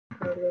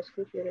on this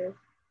computer.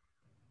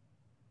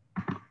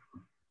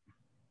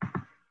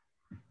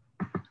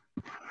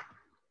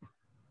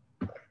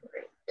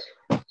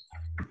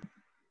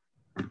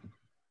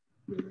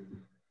 Right.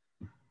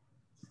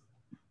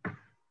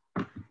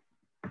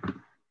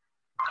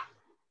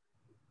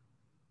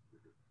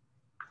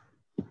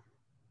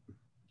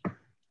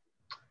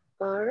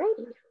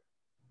 Alrighty.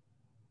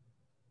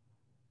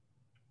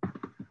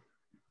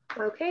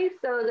 Okay,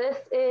 so this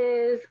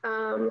is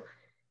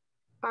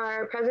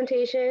our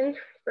presentation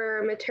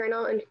for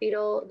maternal and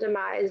fetal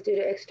demise due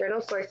to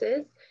external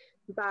sources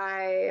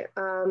by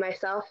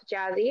myself,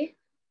 Jazzy,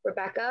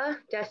 Rebecca,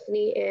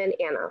 Destiny, and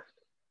Anna.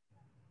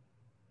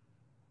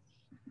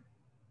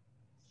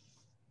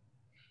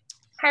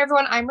 Hi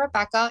everyone, I'm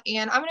Rebecca,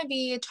 and I'm going to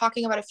be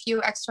talking about a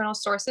few external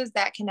sources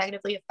that can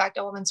negatively affect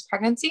a woman's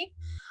pregnancy.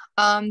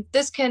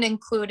 This can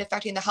include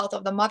affecting the health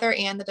of the mother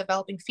and the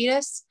developing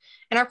fetus.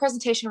 In our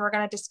presentation, we're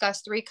going to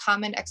discuss 3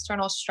 common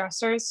external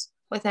stressors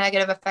with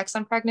negative effects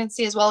on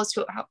pregnancy, as well as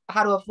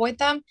how to avoid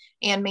them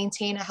and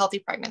maintain a healthy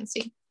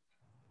pregnancy.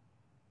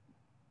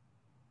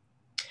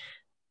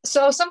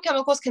 So some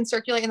chemicals can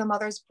circulate in the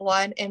mother's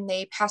blood and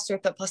they pass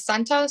through the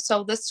placenta.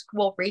 So this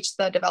will reach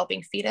the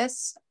developing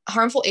fetus.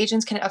 Harmful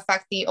agents can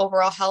affect the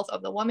overall health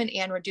of the woman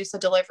and reduce the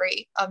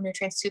delivery of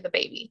nutrients to the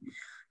baby.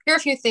 Here are a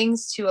few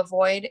things to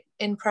avoid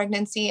in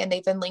pregnancy, and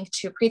they've been linked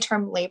to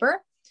preterm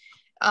labor.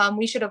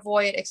 We should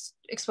avoid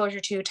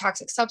exposure to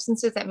toxic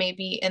substances that may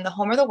be in the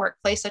home or the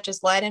workplace, such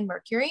as lead and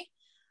mercury.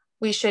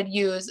 We should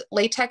use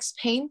latex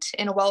paint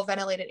in a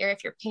well-ventilated area.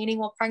 If you're painting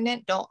while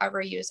pregnant, don't ever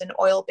use an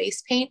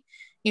oil-based paint.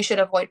 You should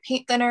avoid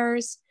paint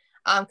thinners,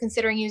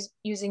 considering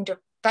using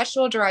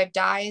vegetable-derived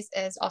dyes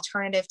as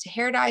alternative to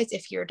hair dyes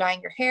if you're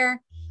dyeing your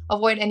hair.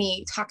 Avoid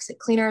any toxic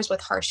cleaners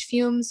with harsh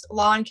fumes,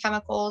 lawn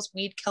chemicals,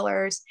 weed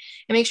killers,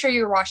 and make sure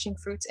you're washing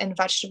fruits and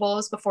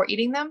vegetables before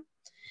eating them.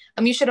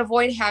 You should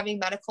avoid having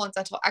medical and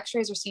dental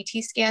x-rays or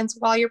CT scans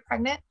while you're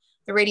pregnant.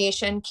 The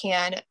radiation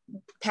can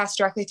pass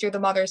directly through the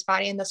mother's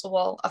body, and this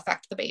will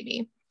affect the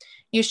baby.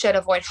 You should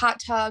avoid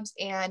hot tubs,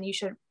 and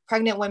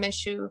pregnant women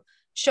should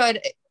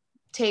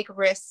take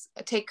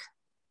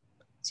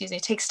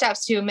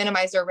steps to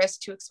minimize their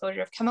risk to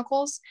exposure of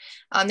chemicals.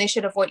 They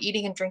should avoid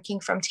eating and drinking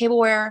from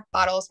tableware,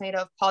 bottles made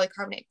of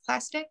polycarbonate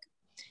plastic.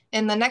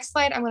 In the next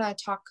slide, I'm going to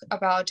talk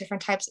about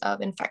different types of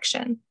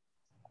infection.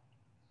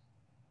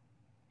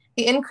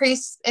 The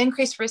increased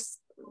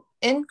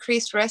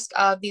risk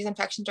of these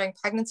infections during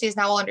pregnancy is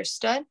now well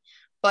understood,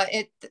 but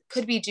it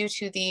could be due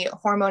to the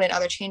hormone and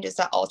other changes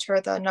that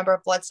alter the number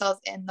of blood cells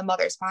in the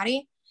mother's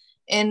body.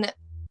 In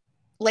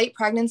late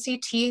pregnancy,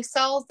 T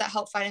cells that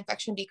help fight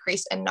infection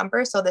decrease in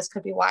number, so this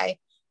could be why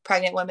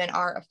pregnant women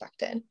are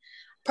affected.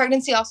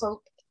 Pregnancy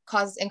also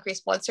causes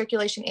increased blood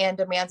circulation and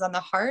demands on the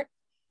heart.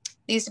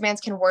 These demands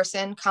can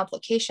worsen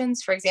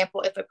complications. For example,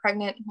 if a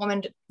pregnant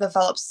woman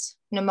develops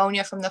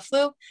pneumonia from the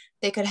flu,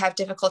 they could have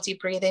difficulty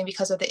breathing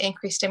because of the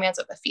increased demands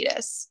of the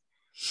fetus.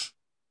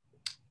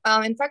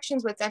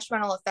 Infections with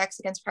detrimental effects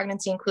against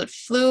pregnancy include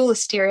flu,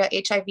 listeria,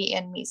 HIV,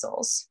 and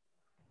measles.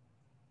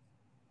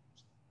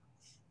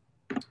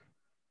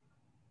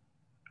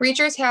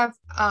 Researchers have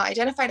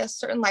identified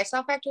certain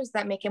lifestyle factors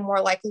that make it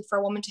more likely for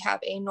a woman to have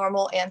a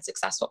normal and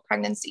successful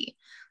pregnancy.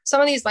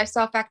 Some of these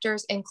lifestyle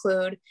factors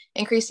include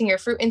increasing your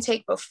fruit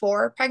intake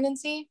before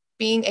pregnancy,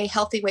 being a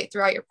healthy weight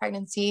throughout your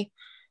pregnancy,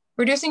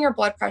 reducing your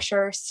blood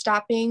pressure,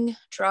 stopping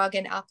drug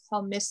and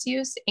alcohol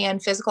misuse,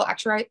 and physical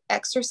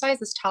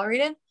exercise is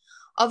tolerated.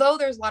 Although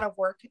there's a lot of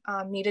work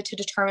needed to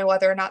determine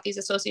whether or not these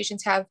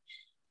associations have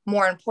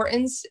more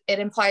importance, it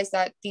implies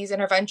that these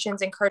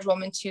interventions encourage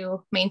women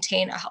to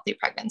maintain a healthy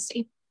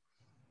pregnancy.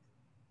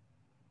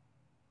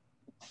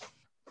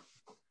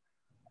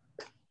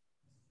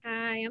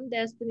 Hi, I'm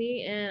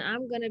Destiny, and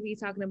I'm going to be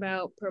talking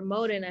about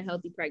promoting a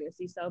healthy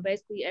pregnancy. So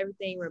basically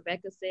everything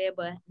Rebecca said,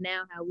 but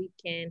now how we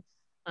can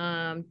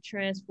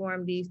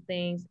transform these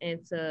things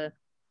into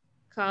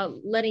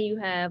letting you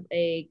have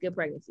a good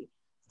pregnancy.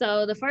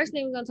 So the first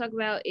thing we're going to talk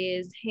about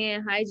is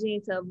hand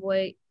hygiene to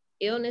avoid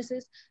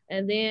illnesses.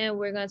 And then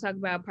we're going to talk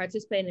about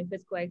participating in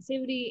physical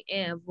activity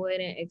and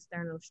avoiding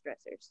external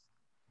stressors.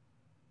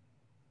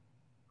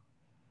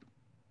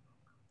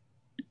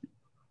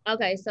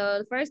 Okay, so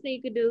the first thing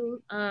you could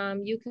do,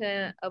 you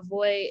can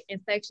avoid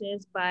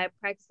infections by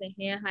practicing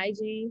hand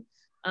hygiene.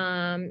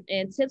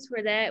 And tips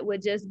for that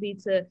would just be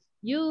to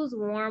use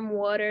warm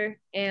water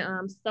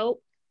and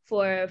soap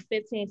for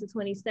 15 to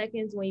 20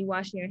 seconds when you're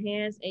washing your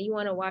hands, and you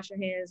want to wash your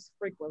hands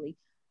frequently,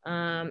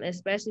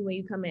 especially when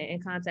you come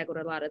in contact with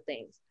a lot of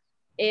things.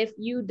 If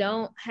you're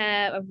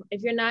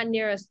not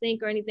near a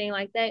sink or anything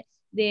like that,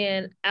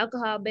 then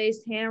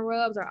alcohol-based hand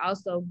rubs are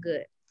also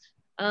good.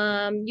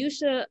 You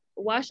should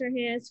wash your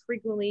hands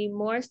frequently,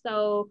 more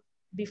so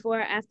before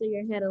or after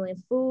you're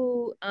handling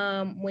food,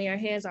 when your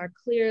hands are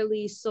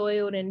clearly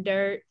soiled in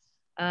dirt,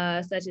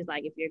 such as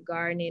like if you're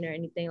gardening or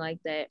anything like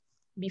that,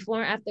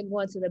 before or after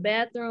going to the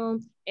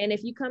bathroom, and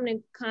if you come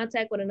in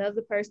contact with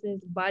another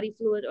person's body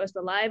fluid or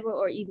saliva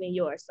or even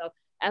yours. So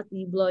after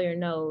you blow your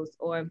nose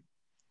or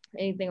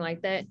anything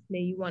like that,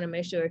 then you want to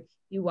make sure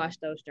you wash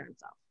those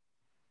germs off.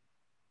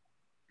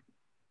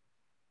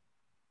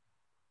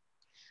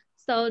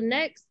 So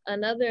next,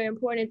 another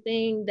important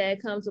thing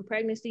that comes with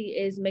pregnancy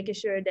is making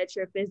sure that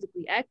you're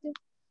physically active.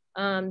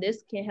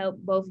 This can help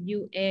both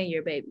you and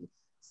your baby.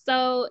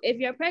 So if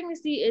your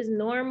pregnancy is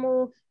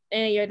normal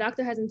and your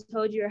doctor hasn't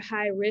told you you're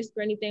high risk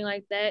or anything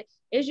like that,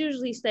 it's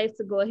usually safe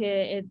to go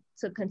ahead and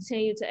to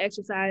continue to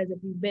exercise if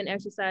you've been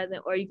exercising,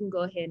 or you can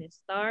go ahead and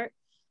start.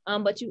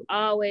 But you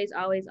always,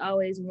 always,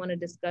 always want to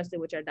discuss it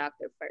with your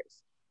doctor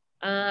first.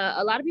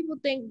 A lot of people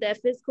think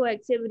that physical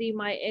activity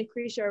might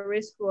increase your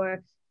risk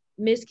for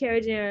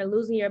miscarriaging or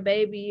losing your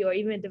baby, or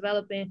even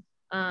developing,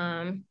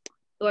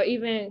 or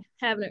even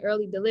having an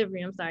early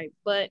delivery. I'm sorry,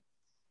 but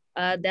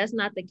that's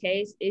not the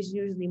case. It's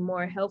usually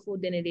more helpful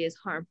than it is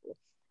harmful.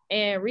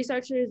 And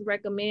researchers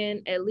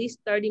recommend at least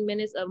 30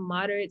 minutes of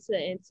moderate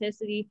to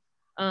intensity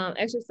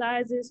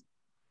exercises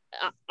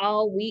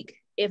all week.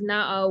 If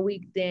not all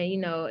week,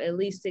 then, at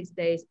least 6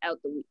 days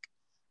out the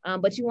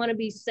week. But you want to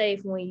be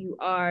safe when you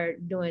are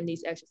doing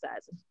these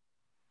exercises.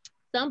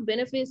 Some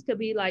benefits could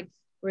be like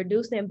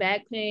reducing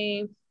back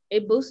pain.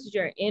 It boosts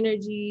your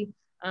energy.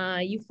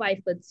 You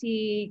fight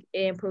fatigue.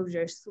 It improves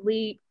your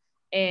sleep,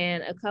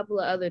 and a couple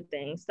of other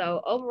things.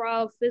 So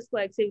overall, physical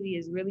activity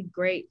is really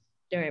great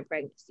during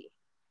pregnancy.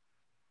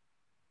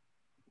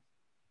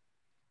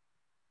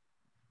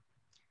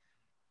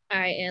 All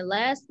right, and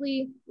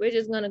lastly, we're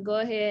just gonna go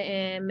ahead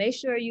and make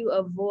sure you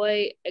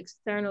avoid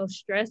external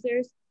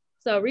stressors.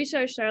 So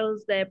research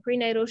shows that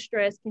prenatal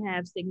stress can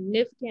have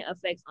significant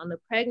effects on the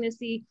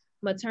pregnancy,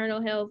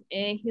 maternal health,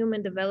 and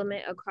human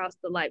development across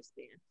the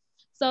lifespan.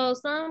 So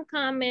some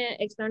common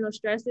external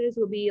stressors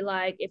will be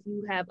like if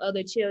you have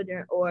other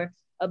children, or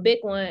a big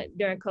one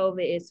during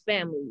COVID is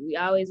family. We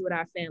always with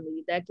our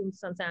family. That can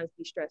sometimes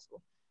be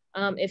stressful.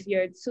 If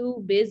you're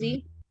too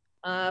busy,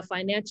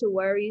 financial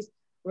worries,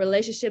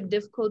 relationship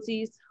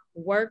difficulties,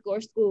 work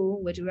or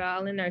school, which we're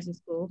all in nursing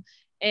school,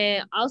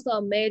 and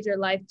also major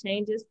life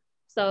changes.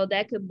 So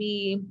that could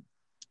be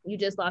you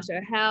just lost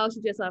your house,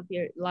 you just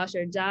lost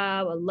your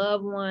job, a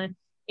loved one,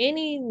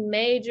 any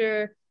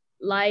major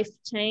life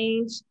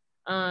change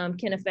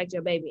can affect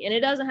your baby. And it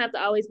doesn't have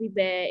to always be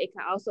bad. It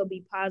can also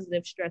be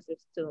positive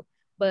stressors too,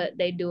 but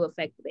they do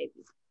affect the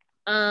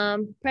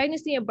baby.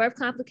 Pregnancy and birth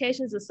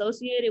complications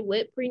associated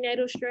with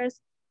prenatal stress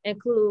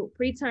include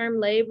preterm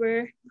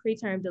labor,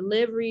 preterm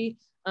delivery,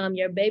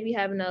 your baby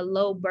having a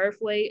low birth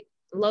weight,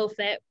 low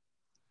fat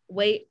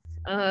weight,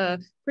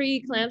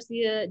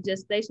 preeclampsia,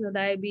 gestational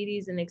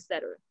diabetes, and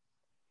etc.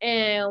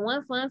 And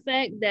one fun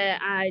fact that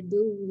I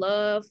do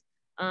love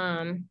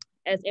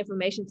as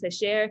information to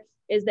share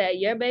is that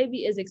your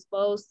baby is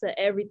exposed to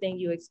everything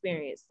you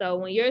experience. So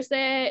when you're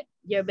sad,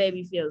 your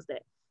baby feels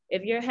that.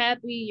 If you're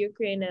happy, you're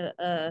creating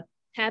a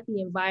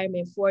happy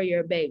environment for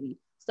your baby.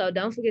 So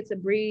don't forget to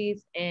breathe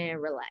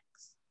and relax.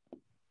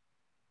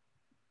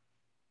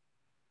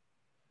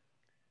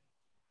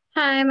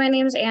 Hi, my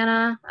name is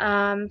Anna.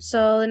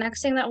 So the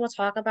next thing that we'll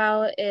talk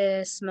about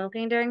is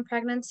smoking during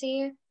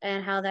pregnancy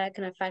and how that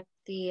can affect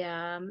the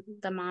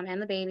mom and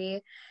the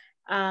baby.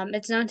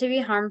 It's known to be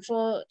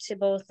harmful to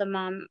both the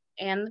mom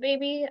and the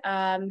baby.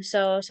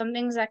 So some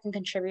things that can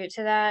contribute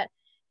to that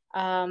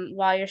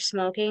while you're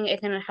smoking, it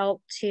can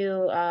help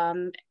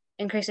to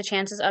increase the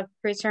chances of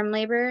preterm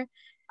labor,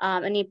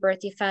 any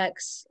birth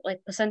defects like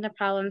placenta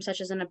problems,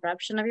 such as an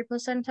abruption of your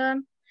placenta.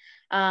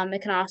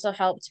 It can also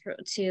help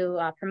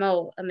to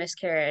promote a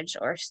miscarriage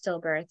or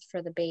stillbirth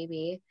for the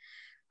baby.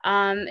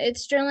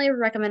 It's generally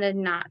recommended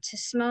not to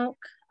smoke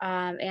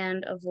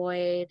and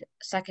avoid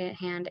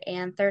secondhand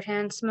and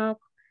thirdhand smoke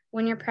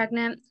when you're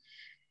pregnant.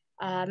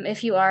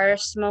 If you are a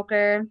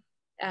smoker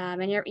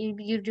and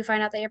you do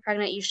find out that you're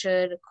pregnant, you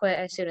should quit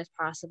as soon as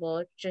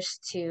possible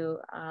just to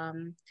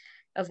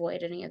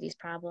avoid any of these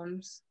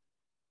problems.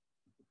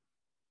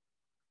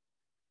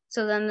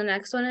 So then the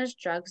next one is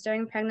drugs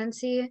during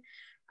pregnancy.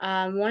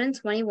 1 in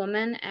 20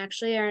 women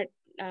actually are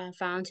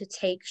found to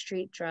take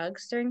street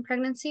drugs during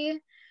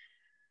pregnancy.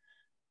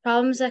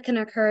 Problems that can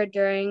occur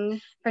during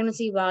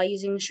pregnancy while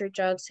using street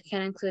drugs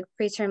can include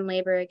preterm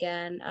labor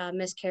again,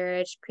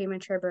 miscarriage,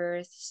 premature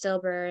birth,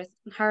 stillbirth,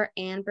 heart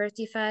and birth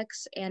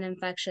defects, and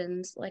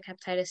infections like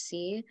hepatitis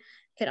C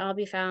can all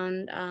be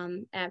found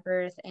at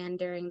birth and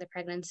during the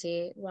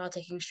pregnancy while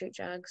taking street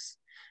drugs.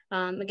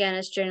 Again,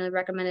 it's generally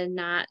recommended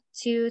not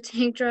to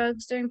take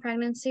drugs during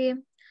pregnancy,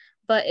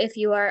 but if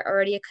you are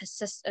already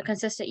a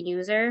consistent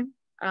user,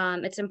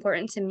 it's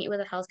important to meet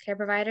with a healthcare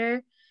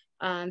provider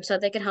so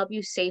they can help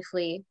you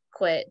safely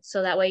quit.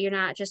 So that way you're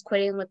not just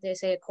quitting what they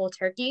say a cold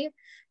turkey,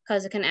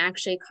 because it can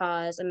actually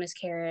cause a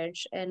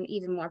miscarriage and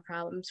even more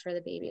problems for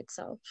the baby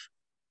itself.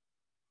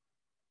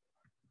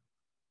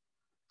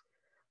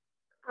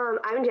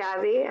 I'm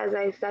Jazzy, as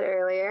I said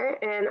earlier,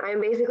 and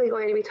I'm basically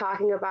going to be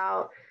talking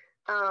about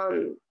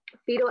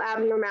fetal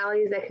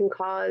abnormalities that can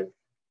cause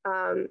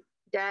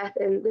death.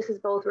 And this is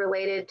both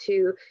related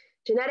to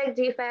genetic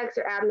defects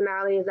or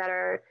abnormalities that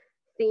are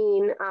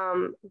seen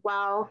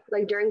while,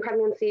 like during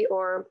pregnancy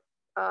or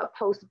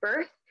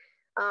post-birth.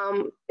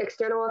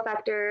 External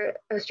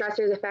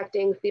stressors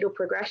affecting fetal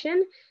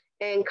progression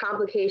and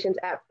complications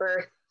at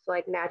birth, so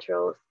like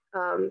natural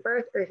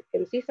birth or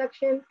in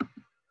C-section.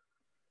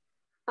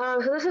 So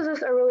this is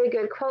just a really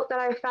good quote that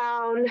I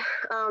found.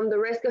 The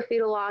risk of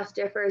fetal loss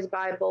differs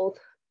by both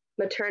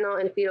maternal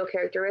and fetal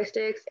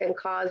characteristics, and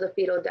cause of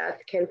fetal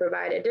death can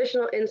provide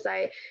additional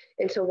insight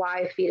into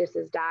why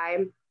fetuses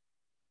die.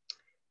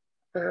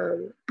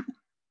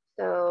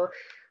 So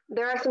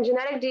there are some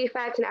genetic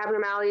defects and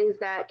abnormalities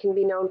that can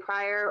be known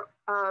prior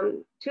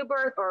to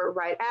birth or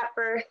right at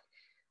birth.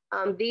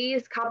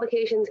 These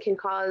complications can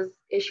cause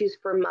issues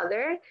for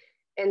mother.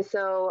 And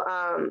so,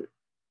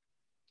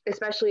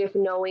 especially if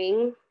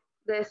knowing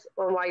this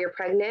while you're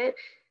pregnant,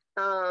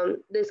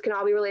 this can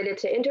all be related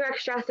to indirect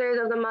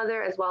stressors of the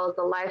mother as well as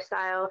the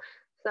lifestyle.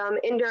 Some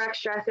indirect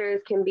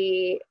stressors can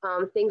be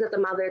things that the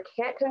mother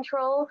can't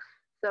control.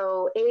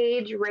 So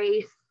age,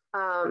 race,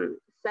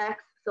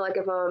 sex. So like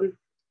if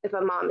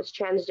a mom is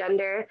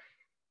transgender,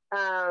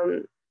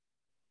 her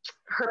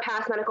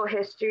past medical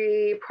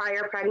history,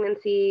 prior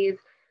pregnancies,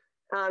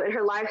 and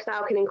her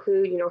lifestyle can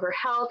include, her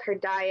health, her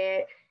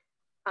diet,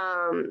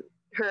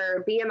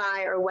 her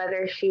BMI, or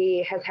whether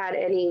she has had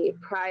any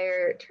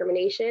prior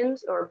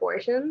terminations or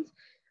abortions,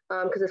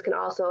 because this can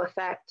also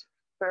affect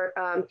for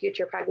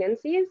future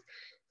pregnancies.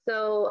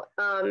 So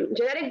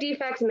genetic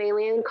defects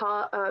mainly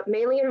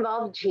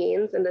involve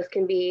genes, and this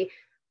can be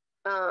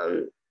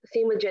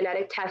seen with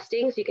genetic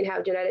testing. So you can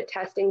have genetic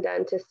testing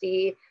done to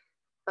see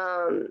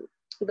the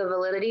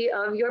validity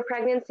of your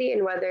pregnancy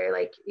and whether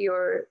like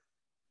your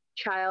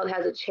child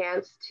has a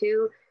chance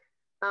to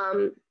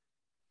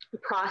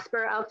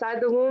prosper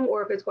outside the womb,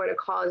 or if it's going to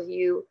cause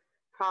you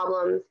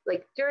problems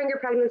like during your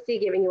pregnancy,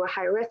 giving you a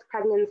high risk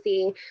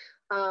pregnancy,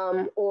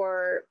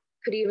 or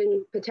could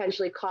even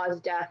potentially cause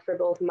death for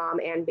both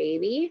mom and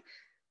baby.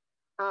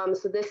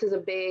 So this is a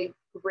big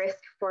risk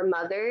for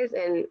mothers,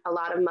 and a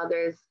lot of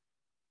mothers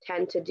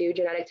tend to do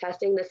genetic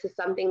testing. This is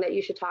something that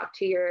you should talk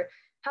to your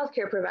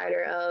healthcare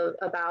provider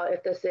about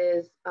if this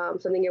is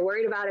something you're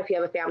worried about, if you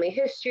have a family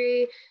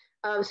history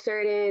of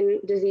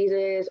certain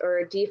diseases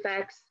or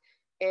defects,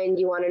 and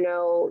you want to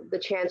know the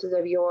chances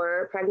of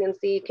your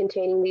pregnancy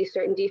containing these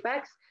certain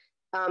defects.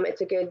 That's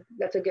a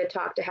good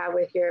talk to have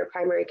with your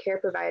primary care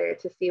provider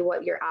to see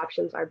what your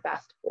options are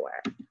best for.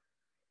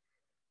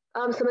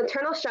 So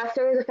maternal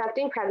stressors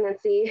affecting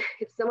pregnancy,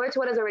 it's similar to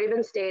what has already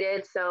been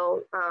stated.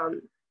 So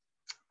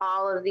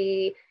all of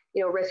the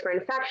risk for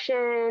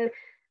infection,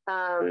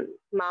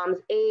 mom's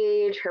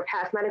age, her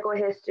past medical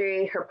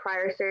history, her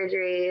prior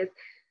surgeries.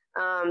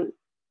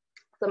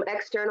 Some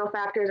external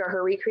factors are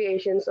her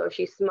recreation. So if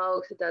she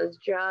smokes, does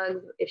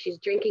drugs, if she's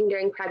drinking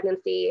during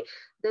pregnancy,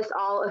 this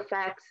all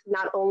affects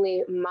not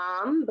only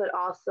mom, but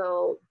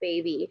also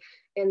baby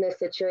in this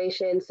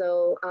situation.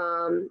 So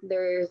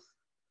there's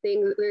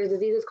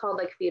diseases called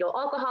like fetal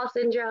alcohol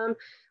syndrome,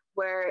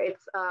 where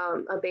it's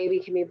a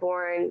baby can be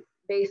born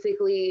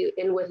basically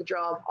in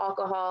withdrawal of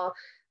alcohol.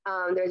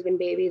 There's been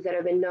babies that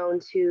have been known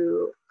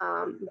to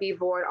be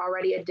born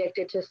already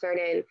addicted to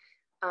certain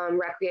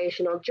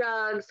recreational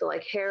drugs, so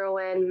like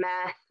heroin,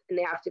 meth, and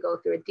they have to go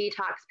through a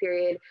detox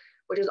period,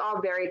 which is all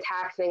very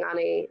taxing on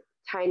a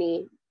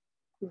tiny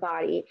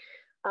body.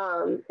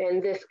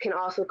 And this can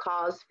also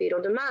cause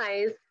fetal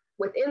demise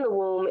within the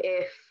womb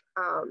if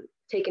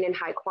taken in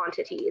high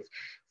quantities.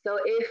 So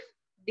if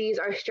these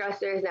are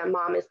stressors that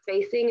mom is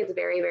facing, it's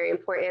very, very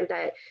important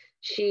that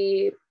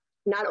she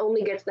not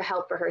only gets the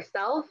help for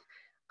herself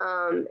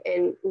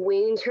and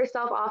weans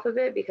herself off of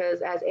it, because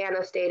as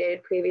Anna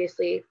stated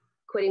previously,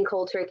 quitting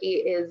cold turkey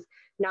is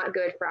not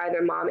good for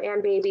either mom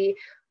and baby,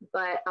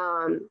 but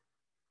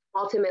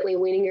ultimately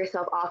weaning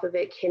yourself off of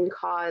it can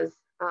cause,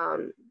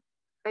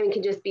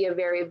 can just be a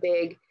very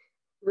big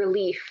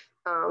relief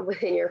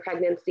within your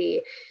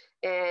pregnancy.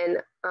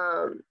 And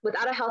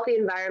without a healthy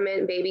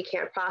environment, baby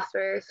can't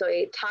prosper. So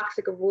a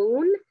toxic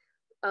womb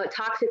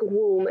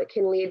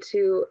can lead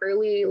to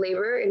early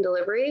labor and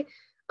delivery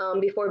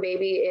before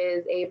baby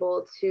is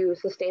able to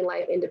sustain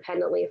life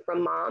independently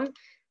from mom.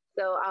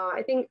 So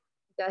I think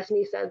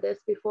Destiny said this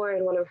before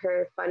in one of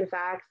her fun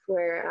facts,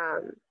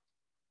 where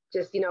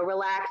just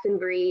relax and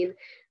breathe,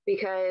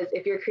 because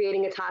if you're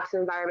creating a toxic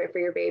environment for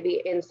your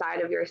baby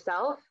inside of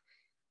yourself,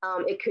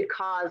 it could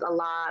cause a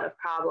lot of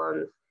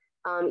problems.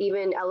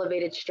 Even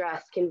elevated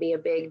stress can be a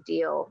big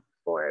deal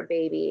for a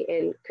baby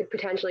and could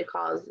potentially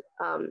cause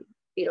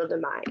fetal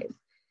demise.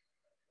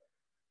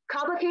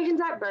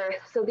 Complications at birth.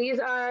 So these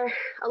are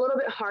a little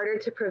bit harder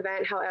to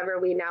prevent. However,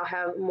 we now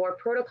have more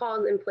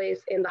protocols in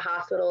place in the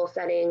hospital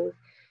settings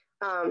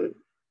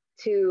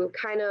to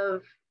kind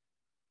of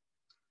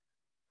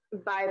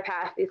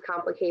bypass these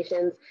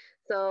complications.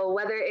 So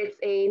whether it's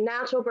a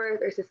natural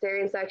birth or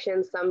cesarean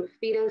section, some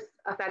fetus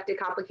affected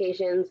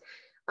complications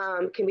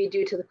can be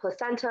due to the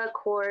placenta,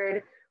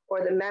 cord,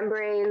 or the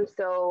membrane.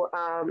 So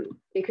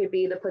it could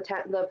be the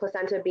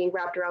placenta being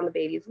wrapped around the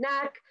baby's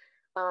neck,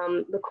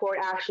 the cord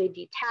actually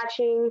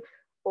detaching,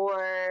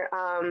 or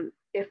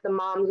if the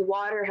mom's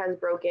water has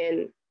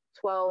broken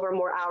 12 or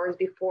more hours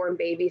before and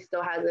baby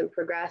still hasn't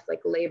progressed,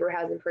 like labor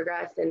hasn't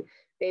progressed and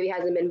baby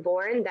hasn't been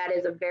born, that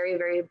is a very,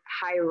 very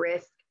high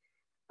risk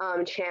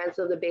chance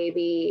of the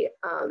baby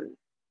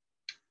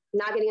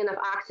not getting enough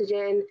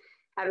oxygen,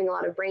 having a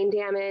lot of brain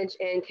damage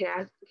and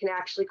can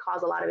actually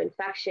cause a lot of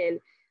infection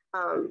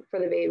for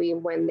the baby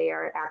when they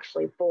are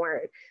actually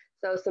born.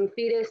 So some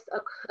fetus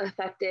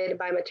affected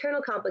by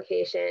maternal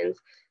complications.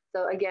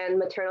 So again,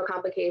 maternal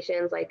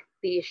complications like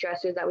the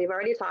stressors that we've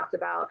already talked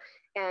about,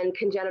 and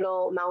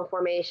congenital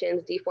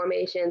malformations,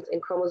 deformations,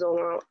 and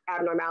chromosomal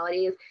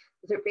abnormalities.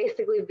 These are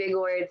basically big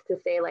words to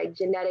say like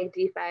genetic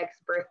defects,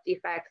 birth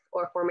defects,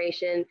 or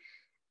formation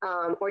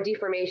or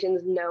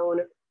deformations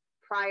known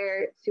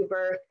prior to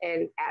birth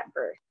and at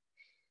birth.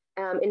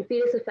 And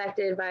fetus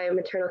affected by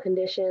maternal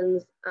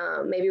conditions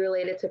may be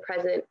related to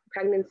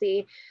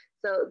pregnancy.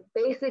 So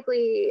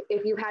basically,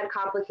 if you've had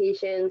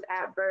complications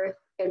at birth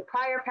and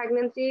prior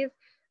pregnancies,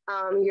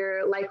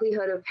 your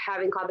likelihood of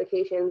having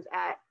complications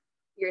at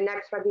your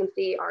next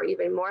pregnancy are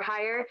even more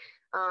higher,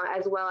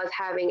 as well as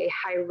having a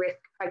high risk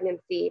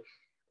pregnancy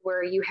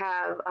where you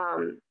have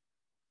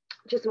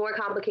just more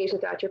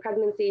complications throughout your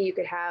pregnancy. You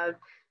could have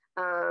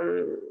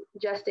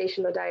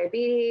gestational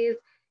diabetes.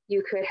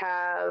 You could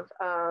have,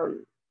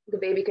 the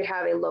baby could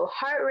have a low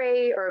heart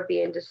rate or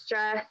be in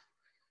distress,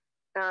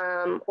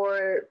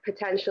 or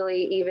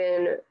potentially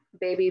even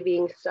baby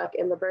being stuck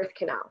in the birth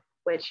canal,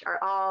 which are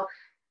all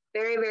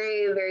very,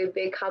 very, very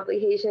big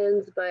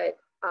complications, but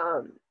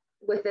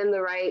within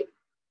the right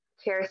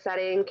care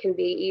setting can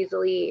be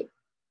easily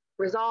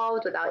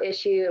resolved without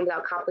issue and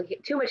without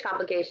too much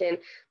complication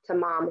to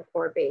mom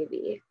or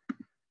baby.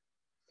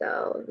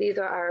 So these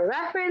are our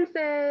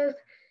references.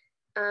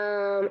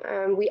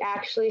 We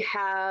actually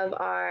have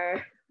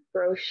our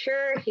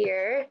brochure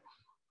here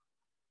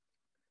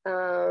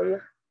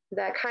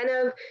that kind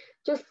of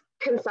just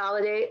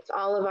consolidates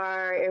all of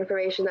our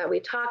information that we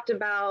talked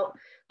about.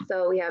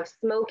 So we have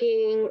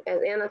smoking,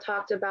 as Anna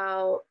talked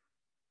about,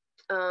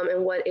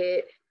 and what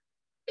it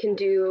can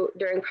do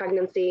during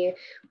pregnancy.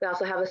 We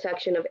also have a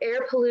section of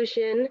air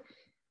pollution,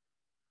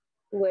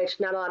 which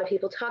not a lot of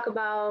people talk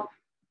about.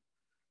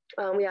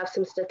 We have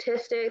some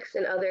statistics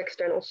and other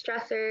external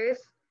stressors.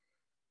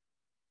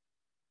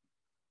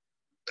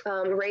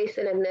 Race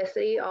and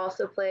ethnicity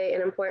also play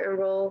an important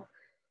role.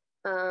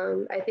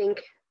 I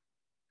think,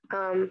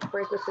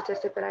 where's the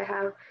statistic that I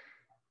have?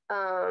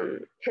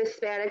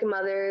 Hispanic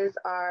mothers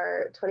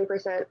are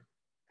 20%,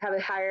 have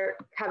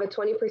a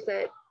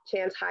 20%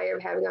 chance higher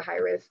of having a high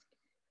risk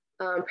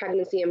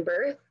pregnancy and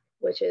birth,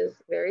 which is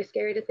very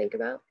scary to think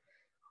about.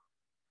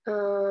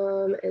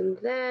 And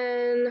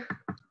then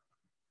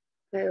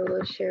I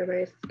will share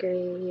my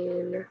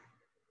screen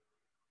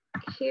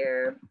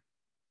here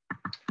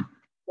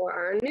for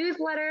our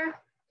newsletter,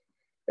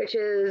 which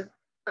is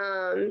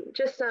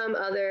just some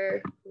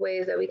other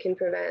ways that we can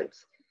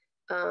prevent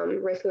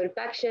risk of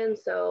infection.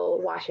 So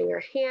washing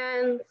our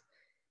hands,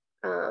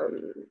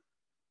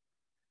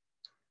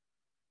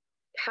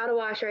 how to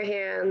wash our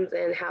hands,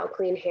 and how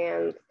clean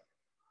hands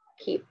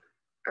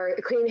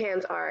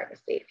are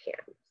safe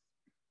hands.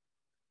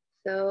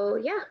 So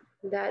yeah,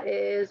 that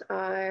is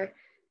our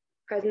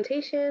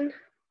presentation.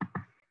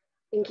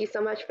 Thank you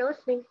so much for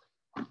listening.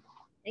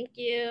 Thank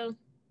you.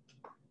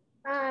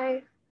 Bye.